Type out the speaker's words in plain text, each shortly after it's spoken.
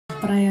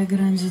Praia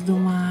Grande do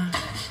Mar.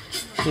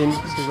 In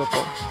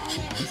Singapore.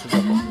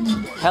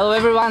 Hello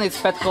everyone, it's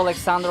Petko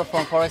Alexandro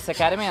from Forex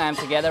Academy and I'm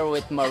together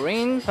with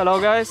Marine. Hello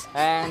guys.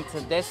 And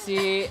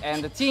Desi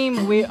and the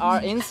team. We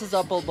are in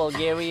Sozopol,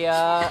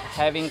 Bulgaria,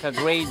 having a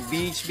great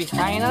beach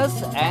behind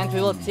us, and we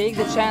will take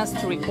the chance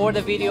to record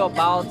a video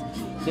about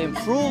the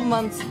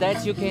improvements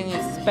that you can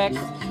expect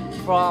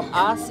from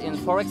us in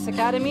Forex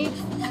Academy.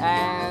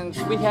 And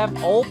we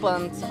have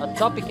opened a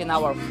topic in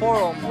our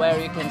forum where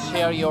you can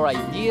share your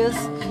ideas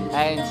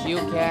and you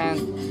can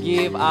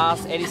give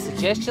us any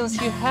suggestions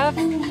you have.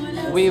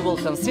 We will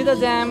consider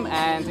them,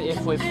 and if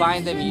we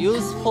find them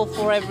useful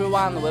for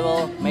everyone, we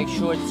will make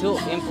sure to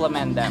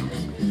implement them.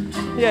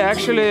 Yeah,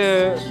 actually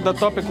the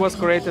topic was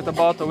created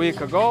about a week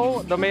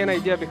ago. The main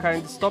idea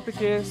behind this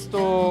topic is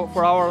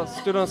for our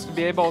students to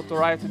be able to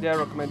write their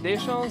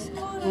recommendations,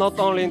 not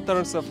only in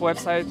terms of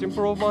website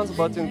improvements,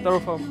 but in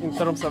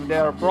terms of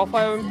their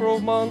profile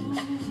improvement.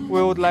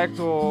 We would like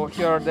to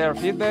hear their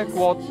feedback,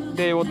 what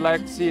they would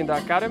like to see in the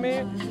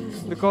academy,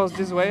 because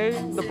this way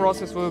the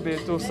process will be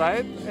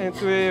two-sided and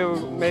we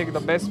will make the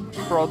best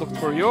product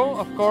for you.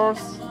 Of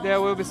course,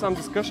 there will be some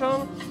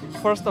discussion.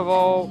 First of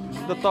all,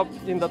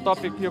 in the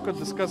topic you could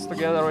discuss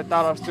together with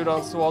other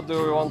students what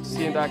do we want to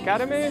see in the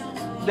academy.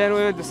 Then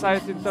we will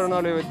decide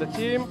internally with the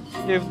team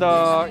if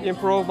the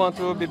improvement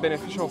will be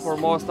beneficial for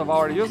most of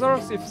our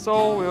users. If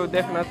so, we will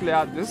definitely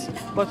add this.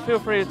 But feel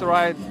free to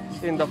write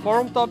in the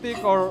forum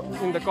topic or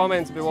in the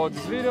comments below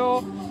this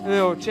video.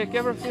 We will check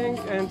everything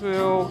and we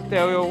will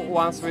tell you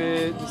once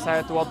we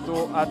decide what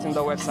to add in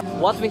the website.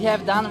 What we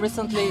have done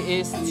recently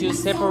is to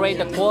separate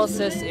the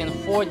courses in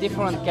 4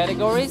 different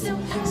categories.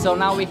 So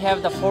now we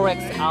have the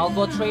Forex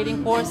Algo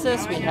Trading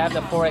courses, we have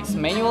the Forex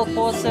Manual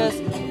courses,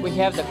 we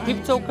have the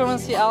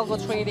Cryptocurrency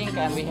Algo Trading,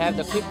 and we have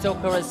the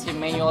Cryptocurrency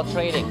Manual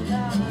Trading.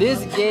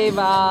 This gave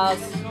us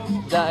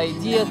the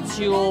idea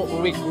to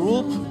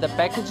regroup the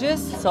packages,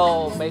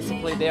 so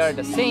basically they are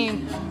the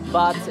same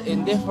but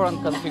in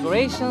different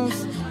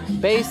configurations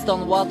based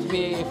on what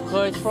we've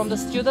heard from the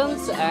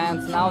students,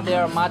 and now they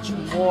are much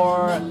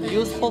more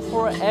useful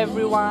for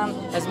everyone.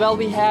 As well,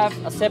 we have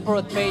a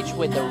separate page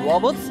with the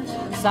robots,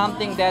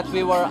 something that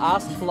we were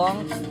asked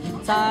long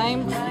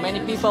time. Many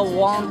people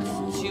want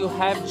to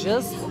have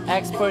just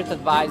expert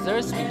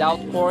advisors without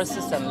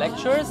courses and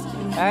lectures,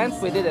 and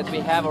we did it. We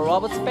have a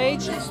robots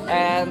page,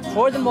 and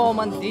for the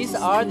moment these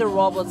are the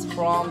robots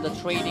from the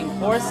trading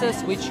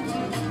courses which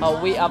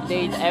we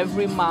update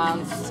every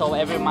month, so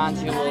every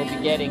month you will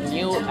be getting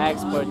new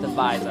expert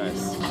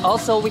advisors.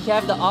 Also, we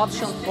have the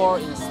option for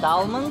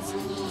installments.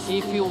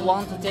 If you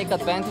want to take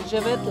advantage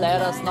of it,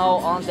 let us know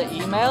on the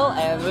email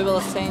and we will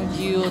send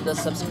you the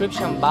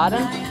subscription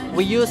button.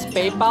 We use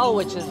PayPal,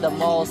 which is the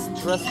most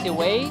trusty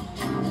way,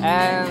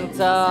 and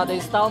the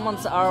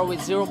installments are with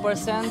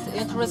 0%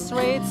 interest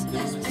rates.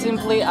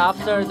 Simply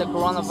after the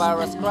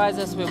coronavirus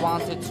crisis, we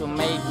wanted to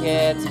make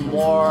it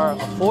more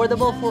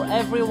affordable for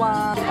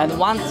everyone. And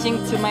one thing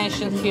to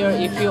mention here,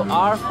 if you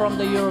are from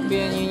the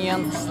European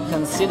Union,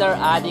 consider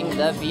adding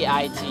the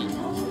VIT.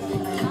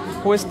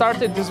 We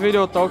started this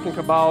video talking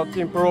about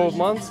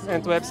improvements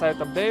and website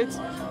updates.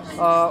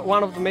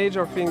 One of the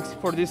major things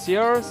for this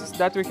year is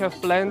that we have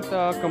planned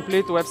a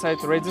complete website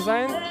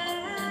redesign.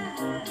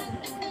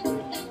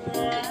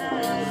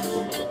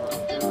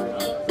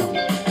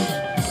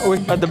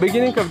 At the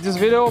beginning of this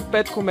video,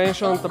 Petko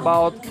mentioned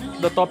about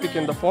the topic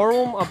in the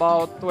forum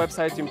about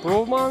website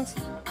improvements.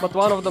 But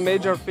one of the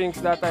major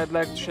things that I'd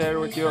like to share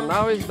with you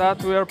now is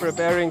that we are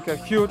preparing a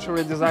huge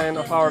redesign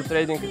of our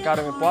Trading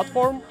Academy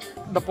platform.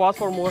 The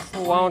platform was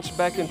launched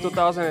back in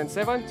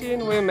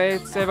 2017. We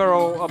made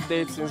several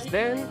updates since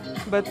then,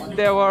 but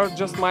there were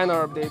just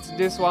minor updates.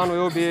 This one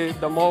will be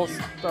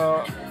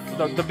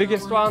the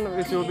biggest one,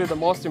 which will be the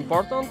most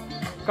important.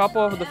 A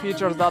couple of the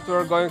features that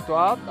we're going to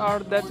add are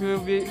that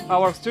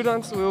our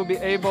students will be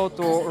able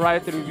to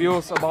write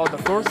reviews about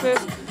the courses.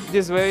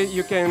 This way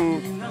you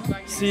can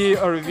see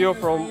a review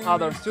from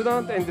other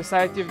students and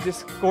decide if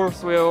this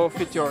course will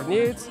fit your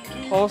needs.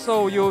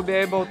 Also, you'll be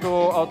able to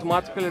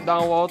automatically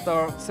download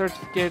a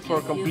certificate for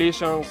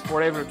completions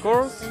for every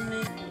course.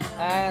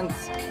 And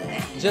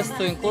just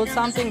to include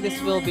something,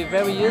 this will be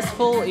very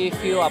useful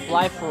if you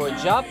apply for a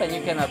job and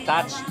you can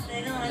attach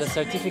the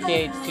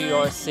certificate to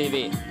your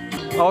CV.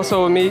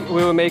 Also, we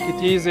will make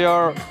it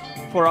easier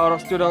for our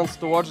students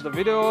to watch the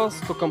videos,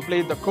 to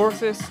complete the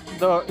courses.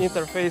 The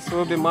interface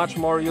will be much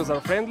more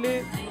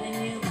user-friendly.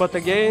 But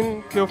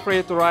again, feel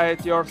free to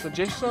write your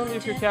suggestion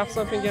if you have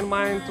something in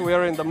mind. We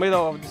are in the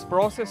middle of this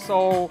process,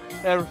 so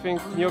everything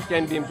new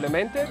can be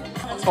implemented.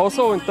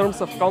 Also, in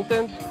terms of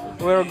content,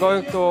 we're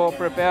going to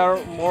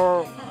prepare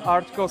more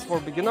articles for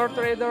beginner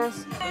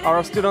traders.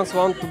 Our students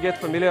want to get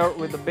familiar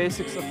with the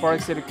basics of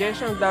Forex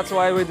education. That's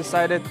why we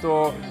decided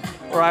to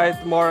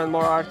write more and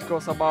more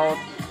articles about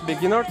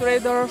beginner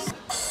traders.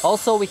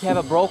 Also, we have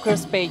a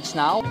brokers page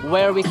now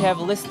where we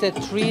have listed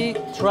 3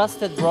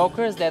 trusted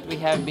brokers that we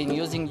have been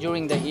using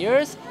during the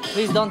years.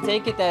 Please don't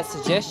take it as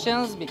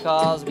suggestions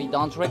because we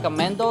don't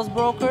recommend those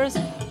brokers.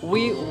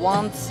 We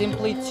want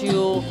simply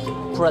to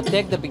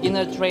protect the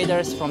beginner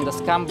traders from the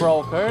scam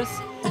brokers.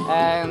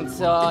 And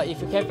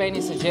if you have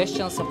any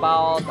suggestions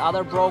about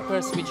other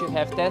brokers which you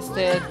have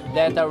tested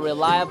that are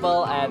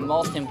reliable and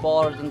most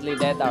importantly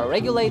that are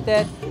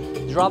regulated,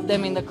 drop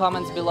them in the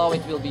comments below.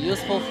 It will be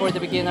useful for the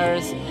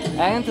beginners.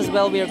 And as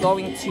well, we are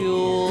going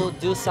to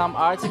do some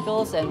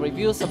articles and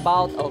reviews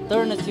about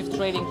alternative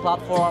trading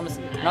platforms,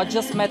 not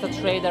just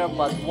MetaTrader,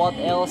 but what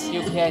else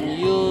you can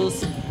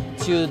use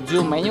to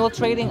do manual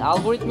trading,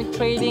 algorithmic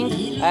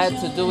trading, and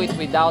to do it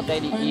without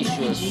any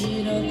issues.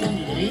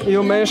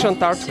 You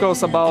mentioned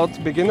articles about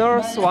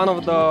beginners. One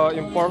of the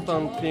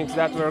important things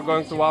that we're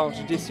going to launch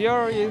this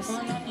year is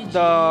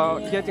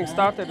the Getting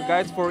Started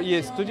Guides for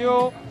EA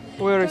Studio.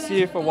 We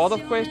receive a lot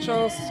of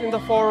questions in the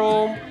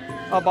forum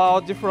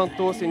about different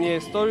tools in EA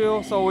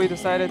Studio, so we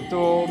decided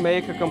to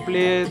make a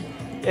complete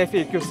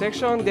FAQ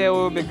section. There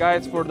will be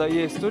guides for the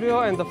EA Studio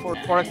and the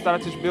Forex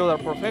Strategy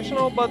Builder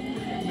Professional, but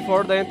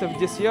before the end of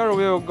this year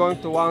we are going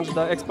to launch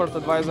the Expert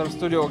Advisor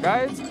Studio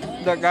guides.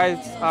 The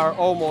guides are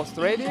almost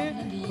ready.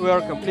 We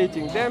are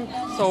completing them,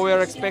 so we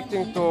are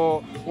expecting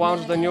to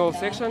launch the new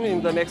section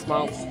in the next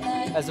month.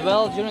 As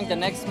well, during the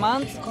next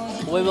month,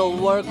 we will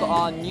work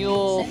on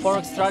new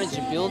Forex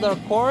Strategy Builder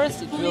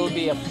course. It will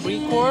be a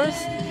free course,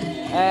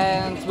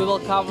 and we will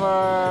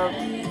cover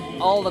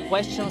all the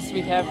questions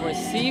we have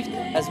received.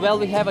 As well,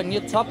 we have a new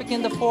topic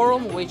in the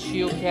forum which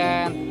you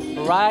can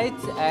write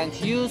and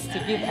use to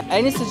give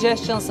any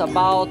suggestions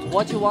about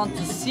what you want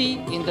to see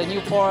in the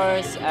new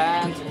course,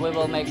 and we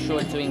will make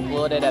sure to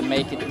include it and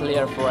make it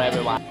clear for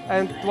everyone.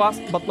 And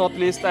last but not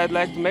least, I'd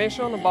like to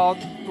mention about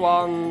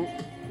one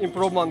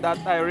improvement that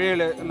I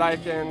really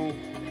like and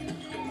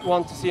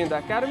want to see in the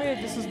Academy.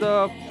 This is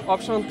the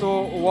option to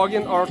log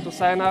in or to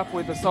sign up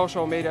with a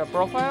social media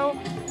profile.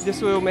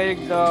 This will make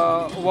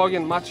the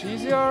login much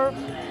easier.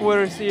 We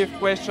receive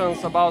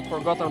questions about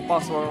forgotten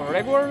password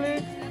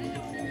regularly,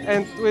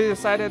 and we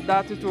decided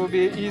that it will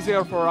be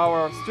easier for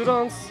our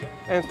students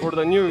and for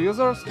the new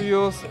users to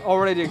use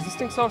already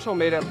existing social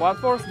media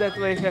platforms that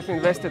they have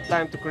invested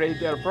time to create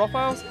their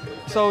profiles.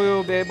 So we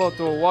will be able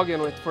to log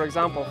in with, for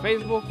example,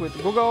 Facebook, with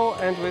Google,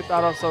 and with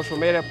other social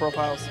media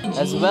profiles.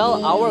 As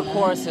well, our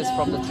courses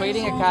from the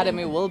Trading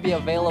Academy will be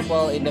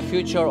available in the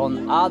future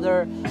on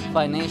other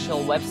financial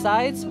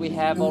websites. We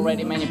have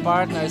already many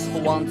partners who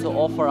want to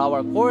offer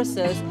our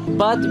courses,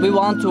 but we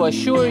want to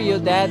assure you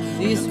that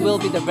these will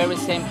be the very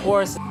same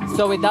courses.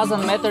 So it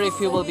doesn't matter if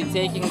you will be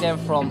taking them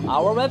from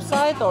our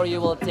website or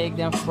you will take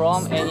them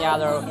from any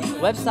other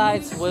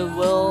websites. We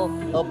will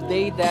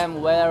update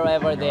them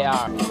wherever they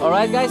are.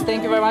 Alright guys,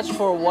 thank you very much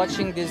for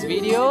watching this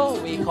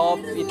video. We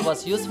hope it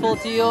was useful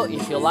to you.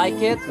 If you like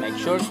it, make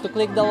sure to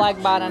click the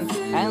like button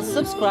and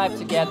subscribe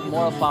to get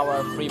more of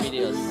our free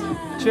videos.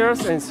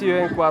 Cheers and see you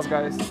in class,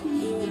 guys.